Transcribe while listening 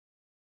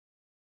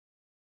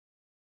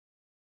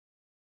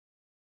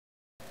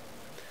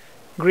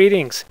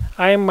Greetings,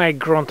 I am Mike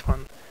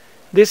Grontman.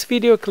 This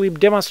video clip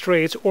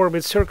demonstrates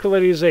orbit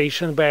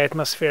circularization by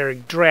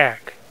atmospheric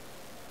drag.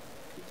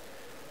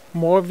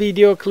 More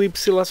video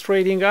clips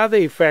illustrating other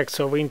effects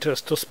of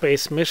interest to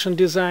space mission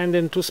design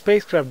and to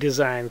spacecraft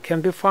design can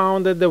be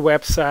found at the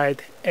website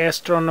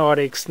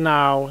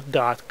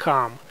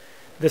astronauticsnow.com.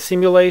 The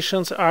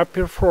simulations are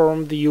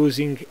performed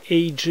using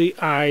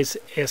AGI's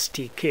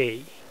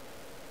STK.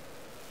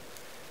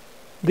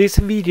 This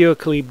video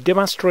clip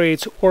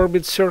demonstrates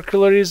orbit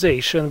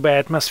circularization by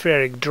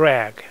atmospheric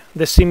drag.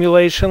 The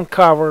simulation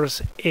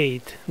covers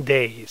 8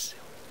 days.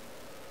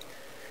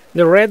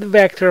 The red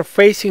vector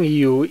facing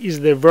you is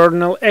the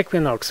vernal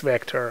equinox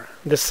vector.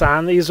 The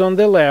Sun is on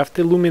the left,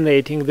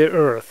 illuminating the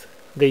Earth.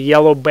 The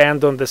yellow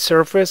band on the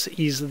surface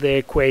is the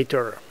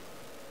equator.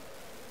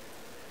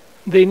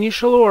 The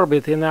initial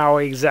orbit in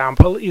our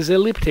example is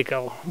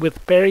elliptical,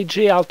 with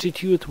perigee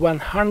altitude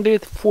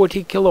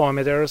 140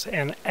 km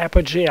and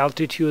apogee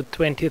altitude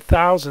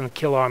 20,000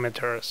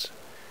 km.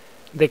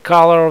 The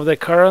color of the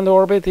current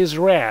orbit is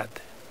red.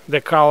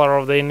 The color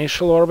of the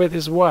initial orbit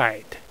is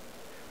white.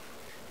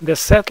 The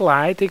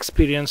satellite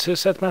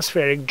experiences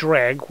atmospheric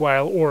drag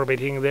while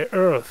orbiting the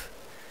Earth.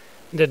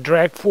 The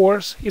drag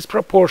force is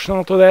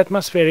proportional to the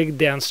atmospheric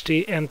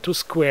density and to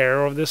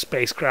square of the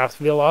spacecraft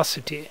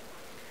velocity.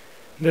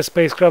 The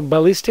spacecraft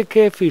ballistic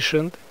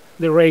coefficient,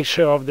 the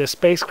ratio of the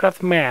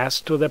spacecraft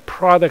mass to the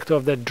product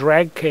of the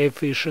drag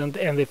coefficient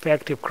and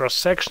effective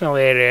cross-sectional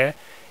area,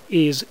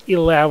 is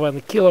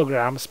 11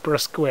 kilograms per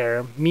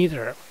square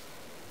meter.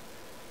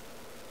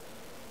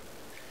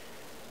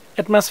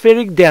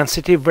 Atmospheric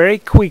density very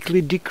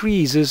quickly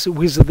decreases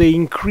with the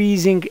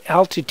increasing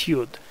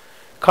altitude.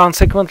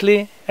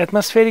 Consequently,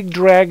 atmospheric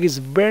drag is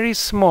very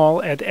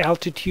small at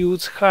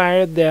altitudes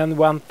higher than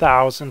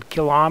 1,000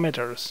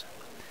 kilometers.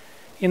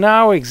 In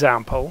our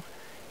example,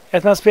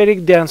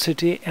 atmospheric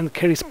density and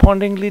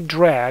correspondingly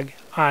drag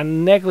are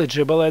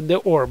negligible at the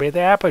orbit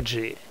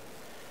apogee.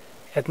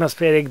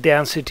 Atmospheric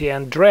density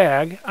and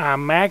drag are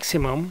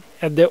maximum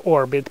at the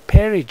orbit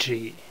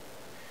perigee.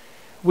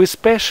 We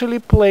specially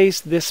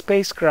placed the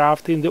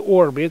spacecraft in the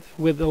orbit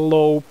with a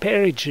low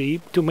perigee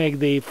to make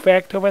the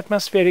effect of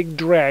atmospheric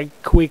drag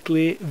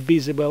quickly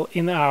visible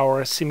in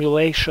our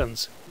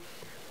simulations.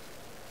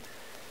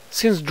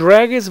 Since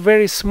drag is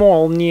very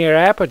small near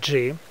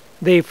apogee,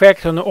 the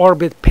effect on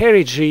orbit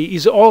perigee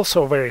is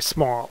also very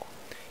small.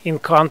 In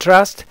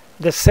contrast,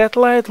 the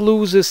satellite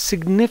loses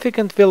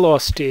significant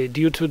velocity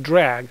due to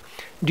drag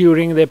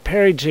during the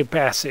perigee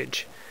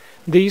passage.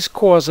 This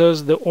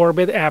causes the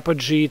orbit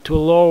apogee to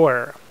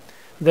lower.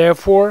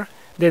 Therefore,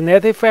 the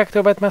net effect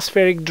of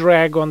atmospheric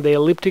drag on the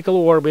elliptical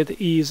orbit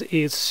is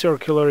its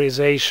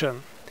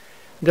circularization.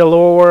 The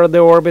lower the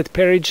orbit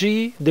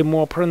perigee, the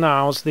more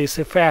pronounced this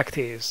effect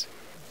is.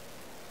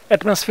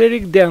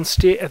 Atmospheric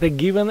density at a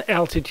given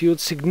altitude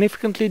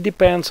significantly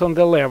depends on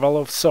the level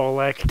of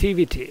solar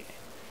activity.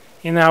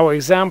 In our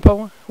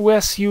example, we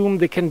assume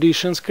the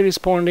conditions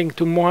corresponding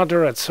to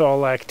moderate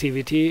solar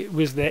activity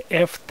with the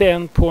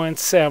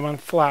F10.7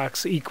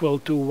 flux equal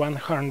to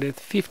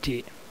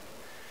 150.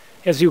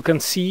 As you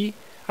can see,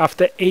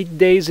 after 8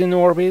 days in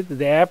orbit,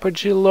 the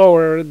apogee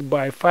lowered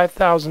by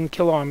 5,000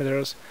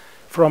 kilometers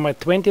from a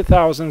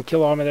 20,000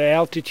 kilometer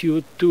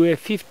altitude to a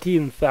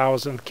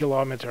 15,000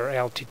 kilometer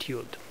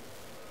altitude.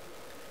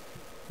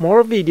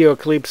 More video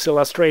clips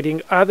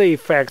illustrating other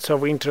effects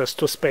of interest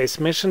to space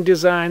mission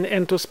design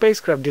and to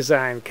spacecraft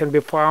design can be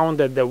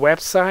found at the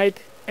website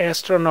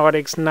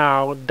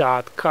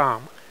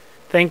astronauticsnow.com.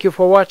 Thank you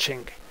for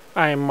watching.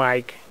 I am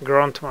Mike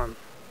Grontman.